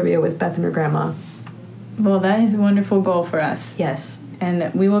Bible trivia with Beth and her grandma. Well, that is a wonderful goal for us. Yes.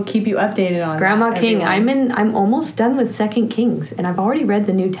 And we will keep you updated on Grandma that, King, everyone. I'm almost done with 2 Kings, and I've already read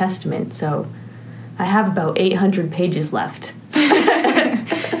the New Testament, so I have about 800 pages left.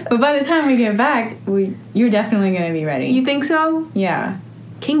 But by the time we get back, you're definitely going to be ready. You think so? Yeah.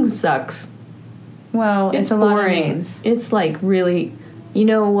 Kings sucks. Well, it's a boring. lot of names. It's like really, you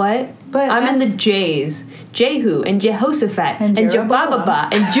know what? But I'm in the that's- J's. Jehu and Jehoshaphat and Jeroboam. Jebababa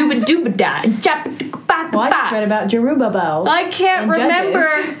and Jubadubada and Japatubaba. Well, I just read about Jerubbaal. I can't and remember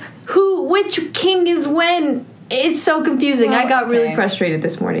Judges. which king is when. It's so confusing. Well, I got really okay. frustrated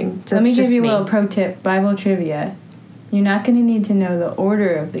this morning. Let me That's give just you a me. little pro tip, Bible trivia. You're not going to need to know the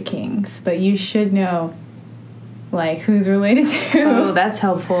order of the kings, but you should know, like, who's related to. Oh, that's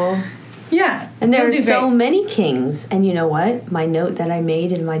helpful. Yeah. And there You'll are do so great. many kings. And you know what? My note that I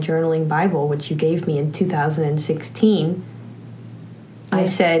made in my journaling Bible, which you gave me in 2016, I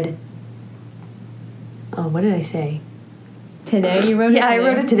Yes. said, oh, what did I say? Today you wrote it Yeah, I today.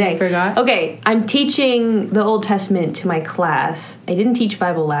 wrote it today. You forgot? Okay, I'm teaching the Old Testament to my class. I didn't teach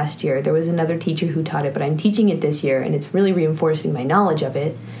Bible last year. There was another teacher who taught it, but I'm teaching it this year, and it's really reinforcing my knowledge of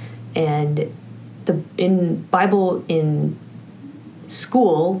it. And in Bible in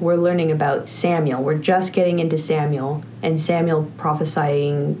school, we're learning about Samuel. We're just getting into Samuel, and Samuel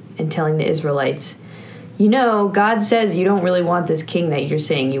prophesying and telling the Israelites, you know, God says you don't really want this king that you're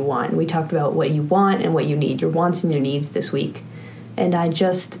saying you want. We talked about what you want and what you need, your wants and your needs this week. And I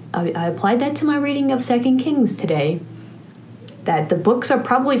applied that to my reading of 2 Kings today. That the books are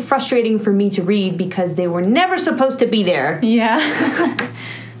probably frustrating for me to read because they were never supposed to be there. Yeah.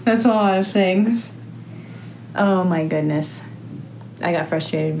 That's a lot of things. Oh my goodness. I got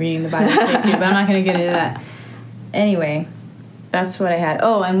frustrated reading the Bible today too, but I'm not going to get into that. Anyway, that's what I had.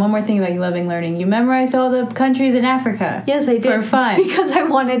 Oh, and one more thing about you loving learning. You memorized all the countries in Africa. Yes, I did. For fun. Because I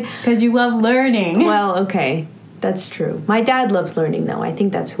wanted... Because you love learning. Well, okay. That's true. My dad loves learning, though. I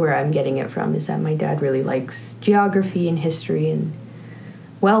think that's where I'm getting it from, is that my dad really likes geography and history and...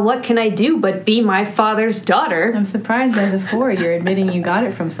 Well, what can I do but be my father's daughter? I'm surprised as a 4 you're admitting you got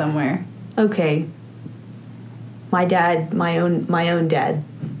it from somewhere. Okay. My dad, my own dad.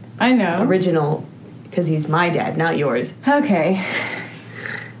 I know. Original, because he's my dad, not yours. Okay.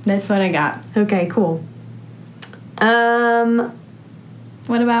 That's what I got. Okay, cool.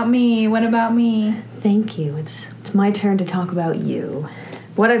 What about me? What about me? Thank you. It's my turn to talk about you.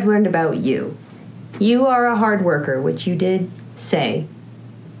 What I've learned about you. You are a hard worker, which you did say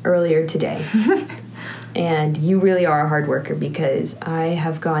earlier today. And you really are a hard worker because I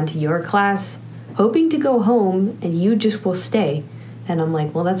have gone to your class hoping to go home and you just will stay. And I'm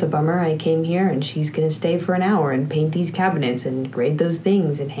like, well, that's a bummer. I came here and she's going to stay for an hour and paint these cabinets and grade those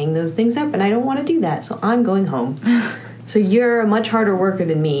things and hang those things up. And I don't want to do that. So I'm going home. So you're a much harder worker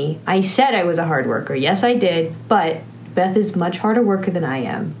than me. I said I was a hard worker. Yes, I did. But Beth is much harder worker than I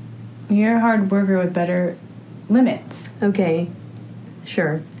am. You're a hard worker with better limits. Okay.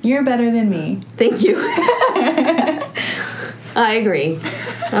 Sure. You're better than me. Thank you. I agree.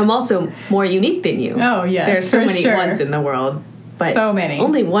 I'm also more unique than you. Oh, yes, There's so for many sure. ones in the world. But So many.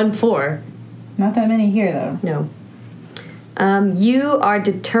 Only 1 4. Not that many here, though. No. You are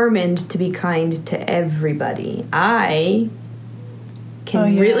determined to be kind to everybody. I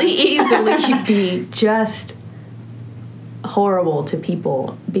can really easily be just horrible to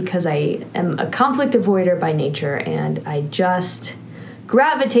people because I am a conflict avoider by nature, and I just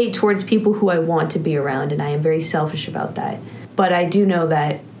gravitate towards people who I want to be around, and I am very selfish about that. But I do know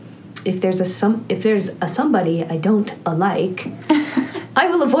that if there's a somebody I don't like, I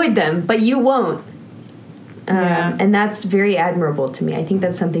will avoid them, but you won't. And that's very admirable to me. I think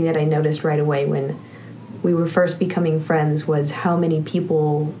that's something that I noticed right away when we were first becoming friends, was how many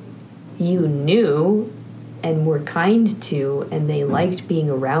people you knew and were kind to, and they liked being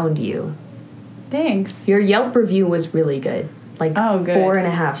around you. Thanks. Your Yelp review was really good. Like, good.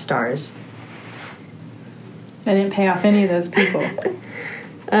 4.5 stars. I didn't pay off any of those people.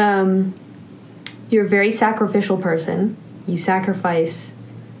 You're a very sacrificial person. You sacrifice,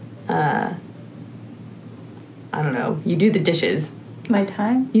 I don't know, you do the dishes. My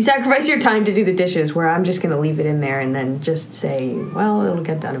time? You sacrifice your time to do the dishes, where I'm just going to leave it in there and then just say, well, it'll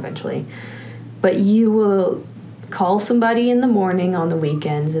get done eventually. But you will call somebody in the morning on the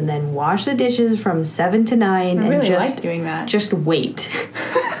weekends and then wash the dishes from 7 to 9 I and really just like doing that. Just wait.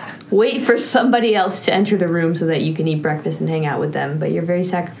 Wait for somebody else to enter the room so that you can eat breakfast and hang out with them. But you're very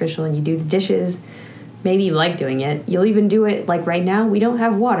sacrificial and you do the dishes. Maybe you like doing it. You'll even do it, like right now, we don't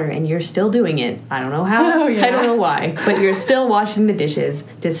have water and you're still doing it. I don't know how. I don't know why. But you're still washing the dishes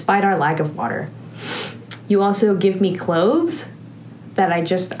despite our lack of water. You also give me clothes that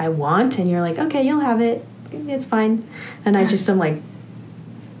I want, and you're like, okay, you'll have it. It's fine. And I'm like,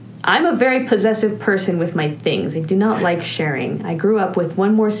 I'm a very possessive person with my things. I do not like sharing. I grew up with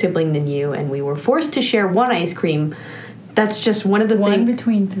one more sibling than you, and we were forced to share one ice cream. That's just one of the things. One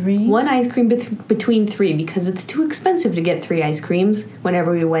between three? One ice cream between three, because it's too expensive to get 3 ice creams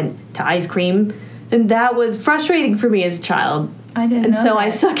whenever we went to ice cream. And that was frustrating for me as a child. I didn't know And so that. I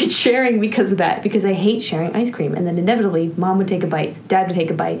suck at sharing because of that, because I hate sharing ice cream. And then inevitably, Mom would take a bite, Dad would take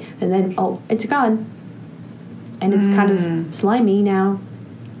a bite, and then, oh, it's gone. And it's kind of slimy now.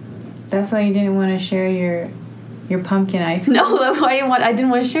 That's why you didn't want to share your pumpkin ice cream? No, that's why I didn't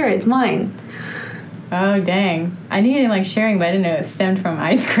want to share it. It's mine. Oh, dang. I knew you didn't like sharing, but I didn't know it stemmed from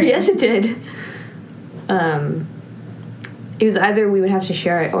ice cream. Yes, it did. It was either we would have to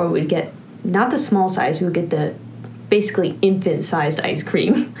share it or we would get, not the small size, we would get the basically infant-sized ice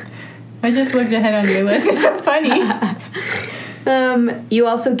cream. I just looked ahead on your list. It's so funny. You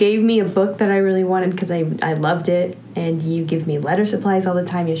also gave me a book that I really wanted because I loved it, and you give me letter supplies all the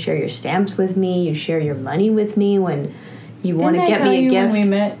time. You share your stamps with me. You share your money with me when you want to get me a gift. When we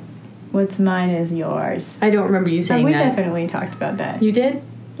met, what's mine is yours. I don't remember you saying we that. We definitely talked about that. You did?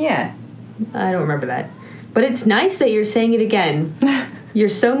 Yeah. I don't remember that. But it's nice that you're saying it again. You're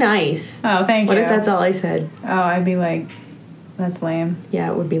so nice. Oh, thank you. What if that's all I said? Oh, I'd be like, that's lame.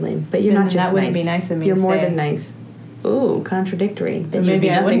 Yeah, it would be lame. But you're not just nice. That wouldn't be nice of me You're to more say. than nice. Ooh, contradictory. Then maybe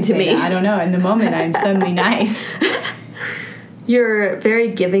you'd be nothing to me. That. I don't know. In the moment, I'm suddenly nice. You're a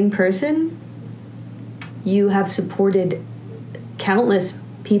very giving person. You have supported countless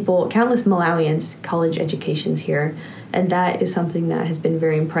people, countless Malawians' college educations here, and that is something that has been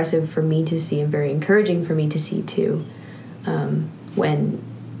very impressive for me to see and very encouraging for me to see too. When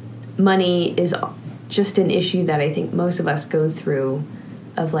money is just an issue that I think most of us go through,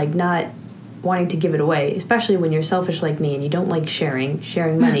 of like not wanting to give it away, especially when you're selfish like me and you don't like sharing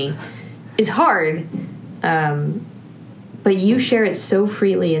money is hard, but you share it so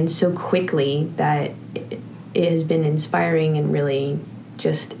freely and so quickly that it has been inspiring and really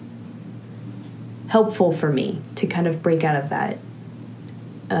just helpful for me to kind of break out of that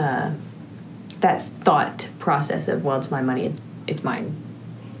that thought process of, well, it's my money, it's mine.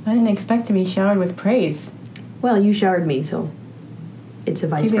 I didn't expect to be showered with praise. Well, you showered me, so it's a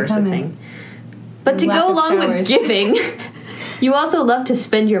vice versa thing. But to Lack go of along with showers. giving, you also love to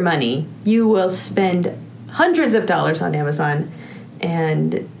spend your money. You will spend hundreds of dollars on Amazon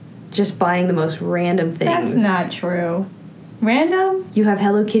and just buying the most random things. That's not true. Random? You have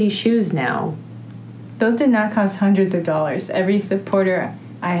Hello Kitty shoes now. Those did not cost hundreds of dollars. Every supporter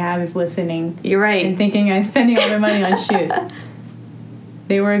I have is listening. You're right. And thinking I'm spending all their money on shoes.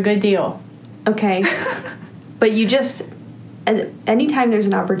 They were a good deal. Okay. But you just... anytime there's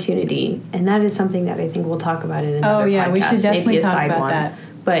an opportunity, and that is something that I think we'll talk about in another podcast. We should definitely maybe a talk side about one. that.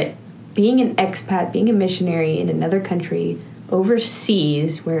 But being an expat, being a missionary in another country,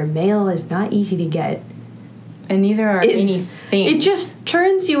 overseas, where mail is not easy to get, and neither are anything. It just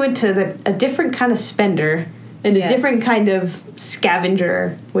turns you into a different kind of spender and a different kind of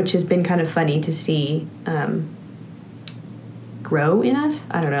scavenger, which has been kind of funny to see grow in us.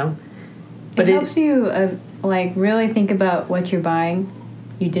 I don't know. But it helps you like really think about what you're buying.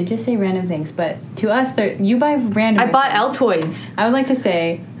 You did just say random things, but to us, you buy random. I bought Altoids. I would like to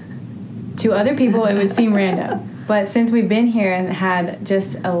say, to other people, it would seem random, but since we've been here and had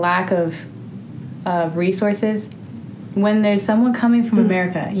just a lack of resources, when there's someone coming from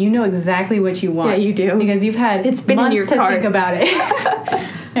America, you know exactly what you want. Yeah, you do, because you've had it's been months in your to cart. think about it,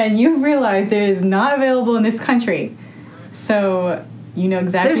 and you've realized there is not available in this country. So you know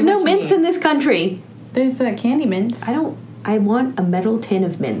exactly. There's no mints in this country. There's candy mints. I want a metal tin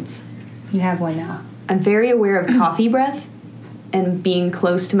of mints. You have one now. I'm very aware of coffee breath and being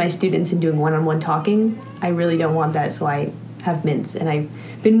close to my students and doing one-on-one talking. I really don't want that, so I have mints. And I've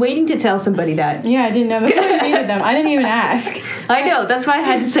been waiting to tell somebody that. Yeah, I didn't know that you needed them. I didn't even ask. I know, that's why I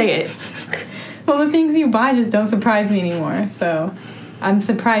had to say it. Well, the things you buy just don't surprise me anymore, so I'm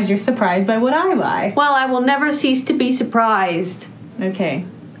surprised you're surprised by what I buy. Well, I will never cease to be surprised. Okay.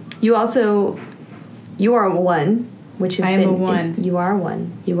 You are a one. Which has I am a one. You are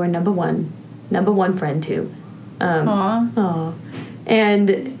one. You are number one. Number one friend, too. Aw.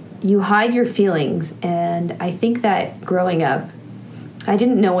 And you hide your feelings. And I think that growing up, I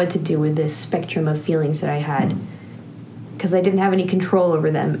didn't know what to do with this spectrum of feelings that I had. Because I didn't have any control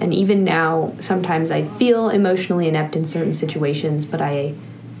over them. And even now, sometimes I feel emotionally inept in certain situations. But I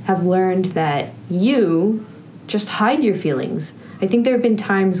have learned that you just hide your feelings. I think there have been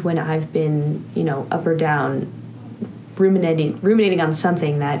times when I've been, up or down, ruminating on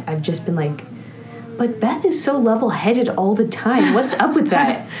something that I've just been like, but Beth is so level-headed all the time. What's up with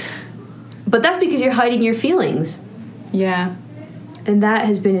that? But that's because you're hiding your feelings. Yeah. And that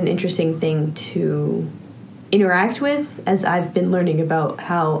has been an interesting thing to interact with as I've been learning about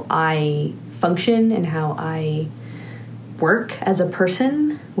how I function and how I work as a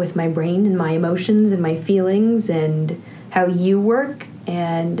person with my brain and my emotions and my feelings and how you work.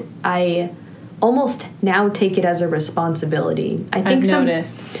 And I almost now take it as a responsibility. I've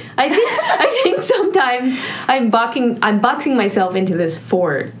noticed. I think sometimes I'm boxing myself into this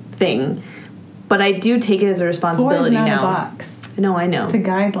 4 thing, but I do take it as a responsibility 4 is not now. A box. No, I know. It's a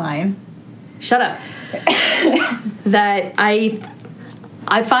guideline. Shut up. That I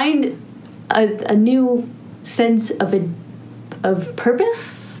find a new sense of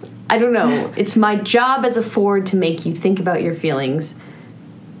purpose. I don't know. It's my job as a 4 to make you think about your feelings.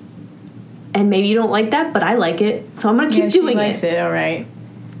 And maybe you don't like that, but I like it, so I'm going to keep doing it. She likes it, all right.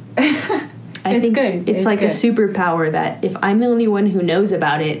 I think good. It's like a superpower that if I'm the only one who knows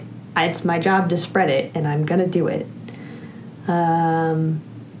about it, it's my job to spread it, and I'm going to do it. But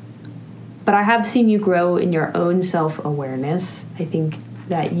I have seen you grow in your own self-awareness. I think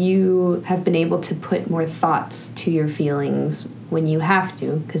that you have been able to put more thoughts to your feelings when you have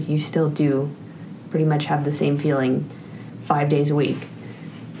to, because you still do pretty much have the same feeling 5 days a week.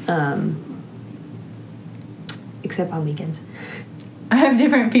 Except on weekends. I have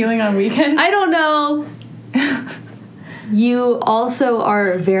different feeling on weekends. I don't know. You also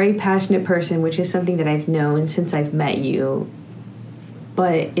are a very passionate person, which is something that I've known since I've met you.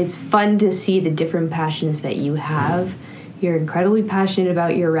 But it's fun to see the different passions that you have. You're incredibly passionate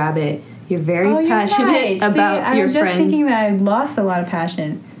about your rabbit. You're very passionate about your friends. I was just thinking that I lost a lot of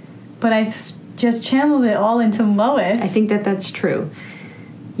passion. But I've just channeled it all into Lois. I think that that's true.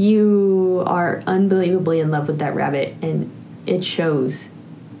 You are unbelievably in love with that rabbit, and it shows.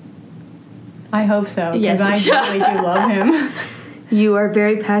 I hope so, because yes, I really do love him. You are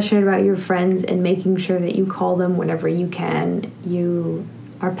very passionate about your friends and making sure that you call them whenever you can. You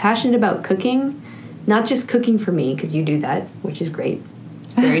are passionate about cooking, not just cooking for me, because you do that, which is great.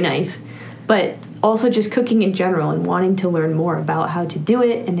 Very nice. But also just cooking in general and wanting to learn more about how to do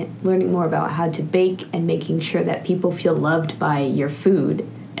it and learning more about how to bake and making sure that people feel loved by your food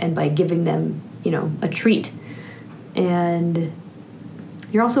and by giving them, a treat. And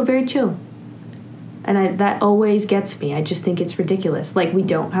you're also very chill. And that always gets me. I just think it's ridiculous. Like, we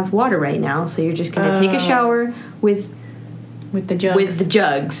don't have water right now, so you're just going to take a shower with the jugs. With the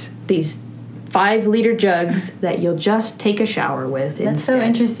jugs. These 5-liter jugs that you'll just take a shower with instead. That's so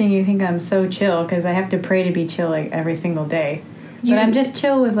interesting you think I'm so chill, because I have to pray to be chill, like, every single day. But I'm just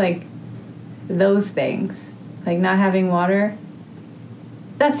chill with, like, those things. Like, not having water.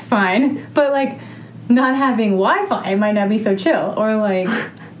 That's fine. But, like, not having Wi-Fi might not be so chill. Or, like,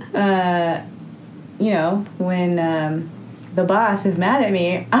 when the boss is mad at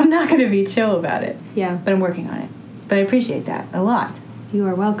me, I'm not going to be chill about it. Yeah. But I'm working on it. But I appreciate that a lot. You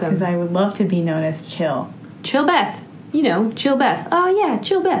are welcome. Because I would love to be known as chill. Chill Beth. Chill Beth. Oh, yeah,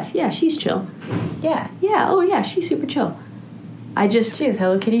 Chill Beth. Yeah, she's chill. Yeah. Yeah, oh, yeah, she's super chill. She has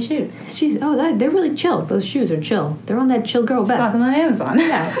Hello Kitty shoes. They're really chill. Those shoes are chill. They're on that chill girl Bought bet. them on Amazon.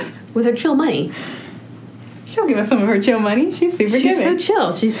 Yeah, with her chill money. She'll give us some of her chill money. She's super She's giving. so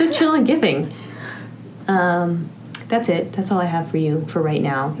chill. She's so chill and giving. That's it. That's all I have for you for right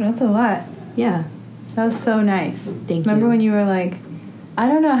now. That's a lot. Yeah. That was so nice. Thank you. Remember when you were like, I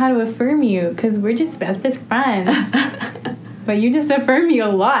don't know how to affirm you because we're just bestest friends. But you just affirm me a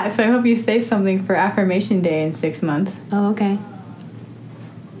lot, so I hope you save something for Affirmation Day in 6 months. Oh, okay.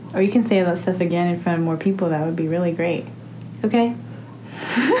 Or you can say that stuff again in front of more people. That would be really great. Okay.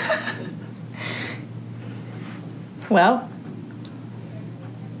 Well,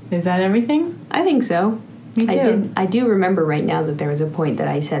 is that everything? I think so. Me too. I do remember right now that there was a point that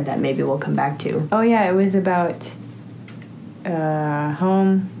I said that maybe we'll come back to. Oh, yeah, it was about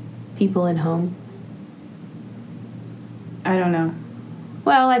home. People in home. I don't know.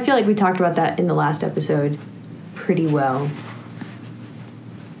 Well, I feel like we talked about that in the last episode pretty well.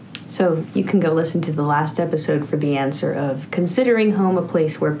 So you can go listen to the last episode for the answer of considering home a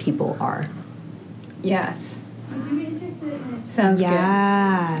place where people are. Yes. Sounds good.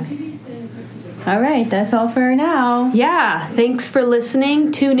 Yes. All right, that's all for now. Yeah, thanks for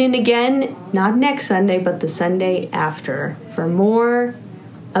listening. Tune in again, not next Sunday, but the Sunday after, for more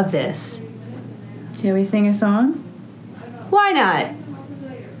of this. Shall we sing a song? Why not?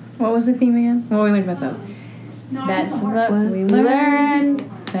 What was the theme again? Well, we went about that. That's what we learned.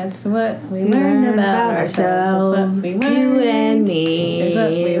 That's what we learned about ourselves. That's what we learned. You and me That's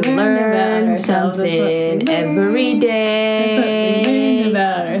what we learned about learn ourselves. That's what we something learned. every day. That's what